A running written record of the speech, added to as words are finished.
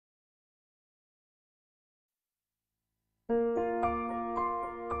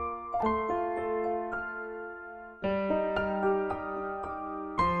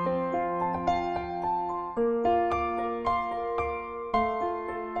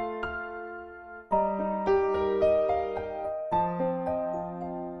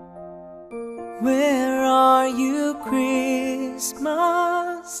Where are you, Christmas?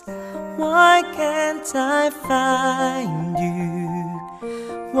 Why can't I find you?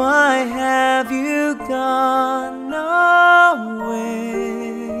 Why have you gone away?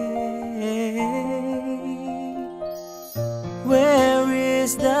 Where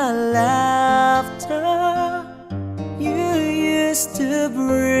is the laughter you used to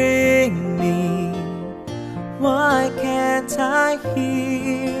bring me? Why can't I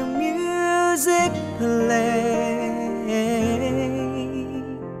hear music play?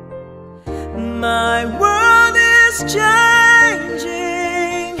 My world is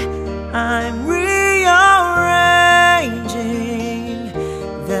changing, I'm rearranging.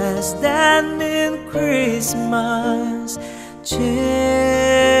 The standing Christmas changes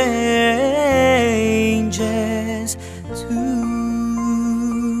too.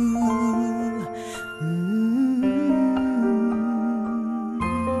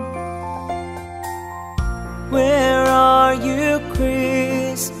 Where are you,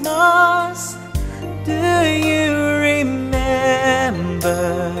 Christmas? Do you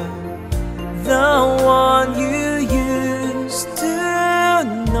remember the one you used to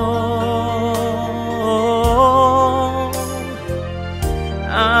know?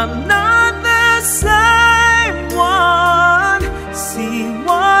 I'm not the same one. See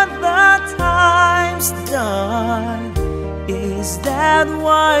what the time's done. Is that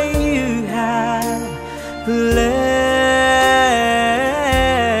why you have let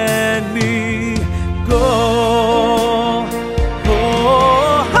me go?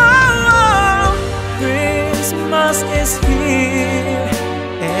 Christmas is here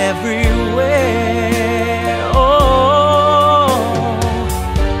everywhere. Oh,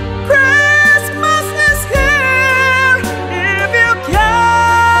 Christmas is here if you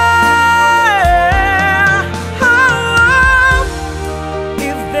care. Oh,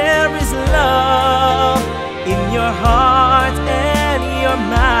 if there is love in your heart and your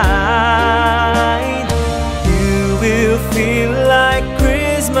mind, you will feel like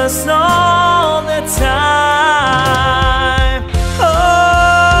Christmas all the time. Oh,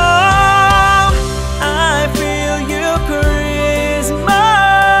 I feel you, Christmas.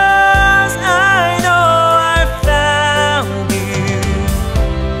 I know I found you.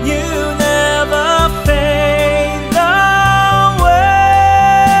 You never fade away.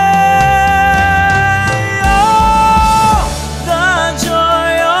 Oh, the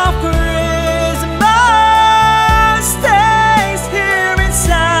joy of Christmas stays here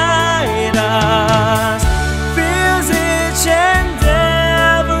inside us, fills each and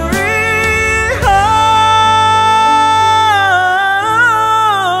every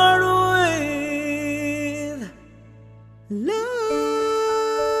heart with love.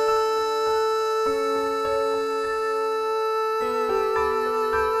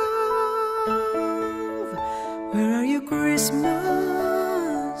 Where are you, Christmas?